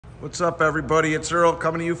What's up, everybody? It's Earl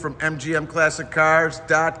coming to you from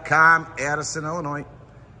MGMClassicCars.com, Addison, Illinois.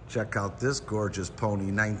 Check out this gorgeous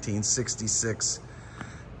pony, 1966.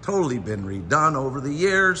 Totally been redone over the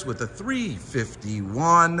years with a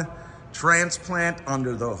 351 transplant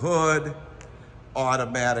under the hood,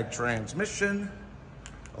 automatic transmission,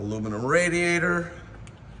 aluminum radiator,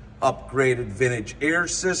 upgraded vintage air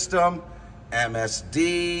system,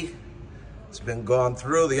 MSD. It's been gone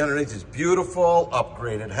through. The underneath is beautiful,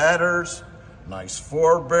 upgraded headers, nice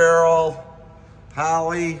 4-barrel,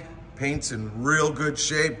 poly, paint's in real good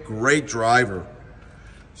shape, great driver.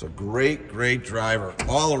 It's a great, great driver.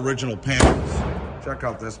 All original panels. Check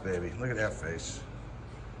out this baby, look at that face.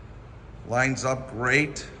 Lines up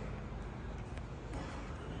great.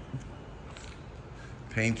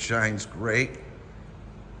 Paint shines great.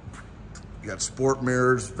 You got sport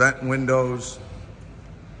mirrors, vent windows.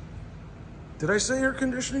 Did I say air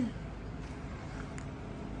conditioning?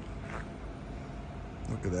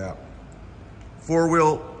 Look at that.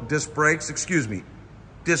 4-wheel disc brakes, excuse me.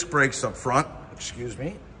 Disc brakes up front, excuse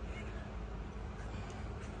me.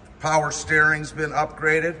 Power steering's been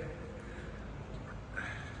upgraded.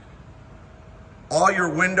 All your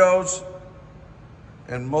windows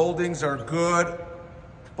and moldings are good.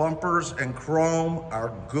 Bumpers and chrome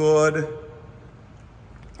are good.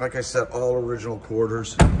 Like I said, all original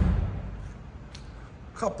quarters.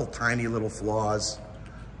 Couple tiny little flaws.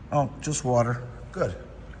 Oh, just water. Good.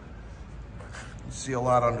 You see a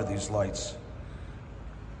lot under these lights.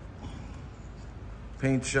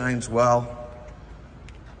 Paint shines well.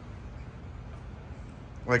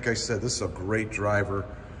 Like I said, this is a great driver.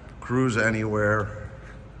 Cruise anywhere.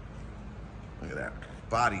 Look at that.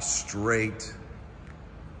 Body straight.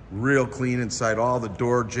 Real clean inside. All the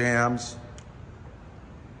door jambs.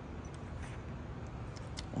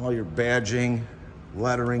 All your badging.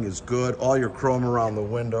 Lettering is good. All your chrome around the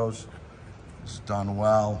windows is done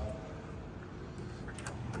well.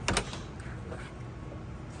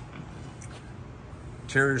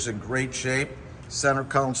 Interior's in great shape. Center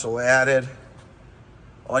console added.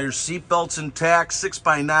 All your seat belts intact.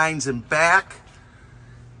 6x9s in back.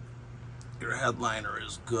 Your headliner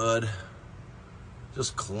is good.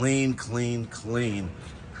 Just clean, clean, clean.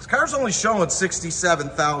 This car's only showing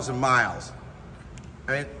 67,000 miles.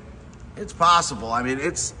 I mean, it's possible. I mean,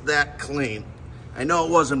 it's that clean. I know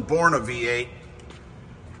it wasn't born a V8,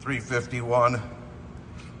 351.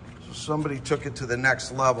 So somebody took it to the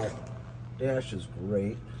next level. Dash is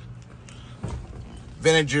great.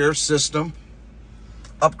 Vintage air system.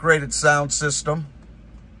 Upgraded sound system.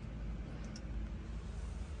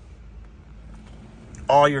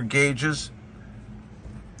 All your gauges.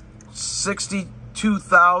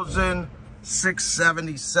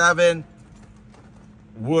 62,677.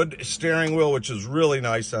 Wood steering wheel, which is really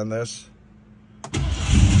nice on this.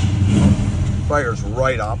 Fires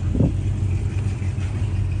right up.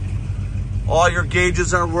 All your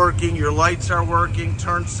gauges are working, your lights are working,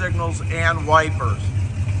 turn signals and wipers.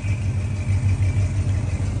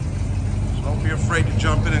 So don't be afraid to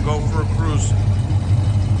jump in and go for a cruise.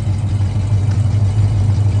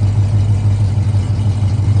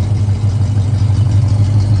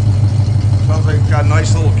 Sounds like it's got a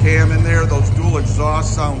nice little cam in there. Those dual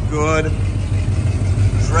exhausts sound good.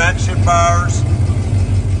 Traction bars.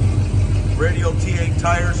 Radial T8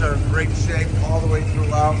 tires are in great shape all the way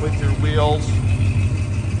throughout with your wheels.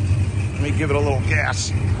 Let me give it a little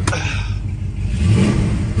gas.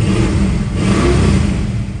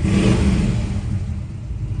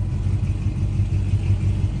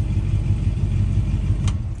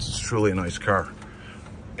 This is truly a nice car.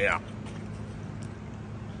 Yeah.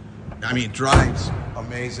 I mean, it drives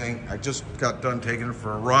amazing. I just got done taking it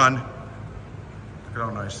for a run. Look at how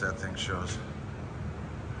nice that thing shows.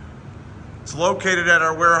 It's located at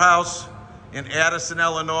our warehouse in Addison,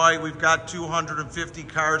 Illinois. We've got 250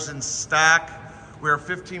 cars in stock. We're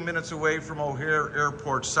 15 minutes away from O'Hare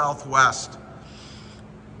Airport, southwest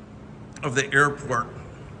of the airport.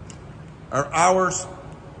 Our hours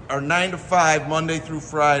are 9 to 5, Monday through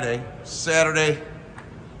Friday. Saturday,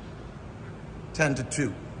 10 to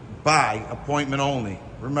 2. By appointment only.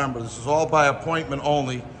 Remember, this is all by appointment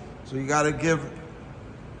only. So you gotta give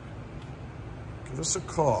us a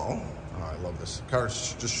call. Oh, I love this. The car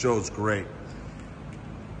just shows great.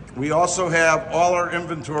 We also have all our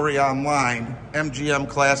inventory online,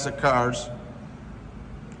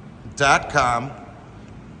 MGMClassicCars.com.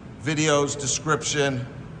 Videos, description,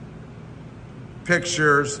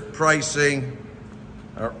 pictures, pricing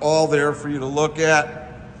are all there for you to look at.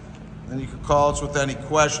 Then you can call us with any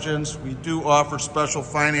questions. We do offer special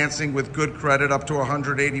financing with good credit up to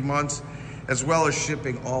 180 months, as well as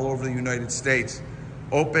shipping all over the United States.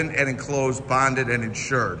 open and enclosed, bonded and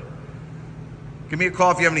insured. Give me a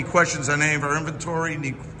call if you have any questions on any of our inventory,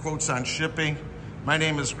 need quotes on shipping. My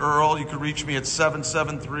name is Earl. You can reach me at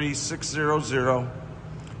 773-600-0919,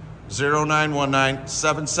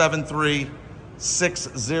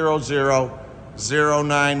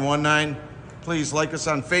 773-600-0919. Please like us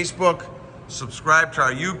on Facebook, subscribe to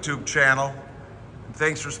our YouTube channel. And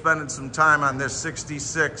thanks for spending some time on this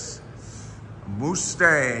 66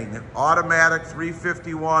 Mustang, automatic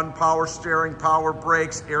 351, power steering, power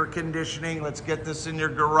brakes, air conditioning. Let's get this in your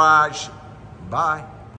garage. Bye.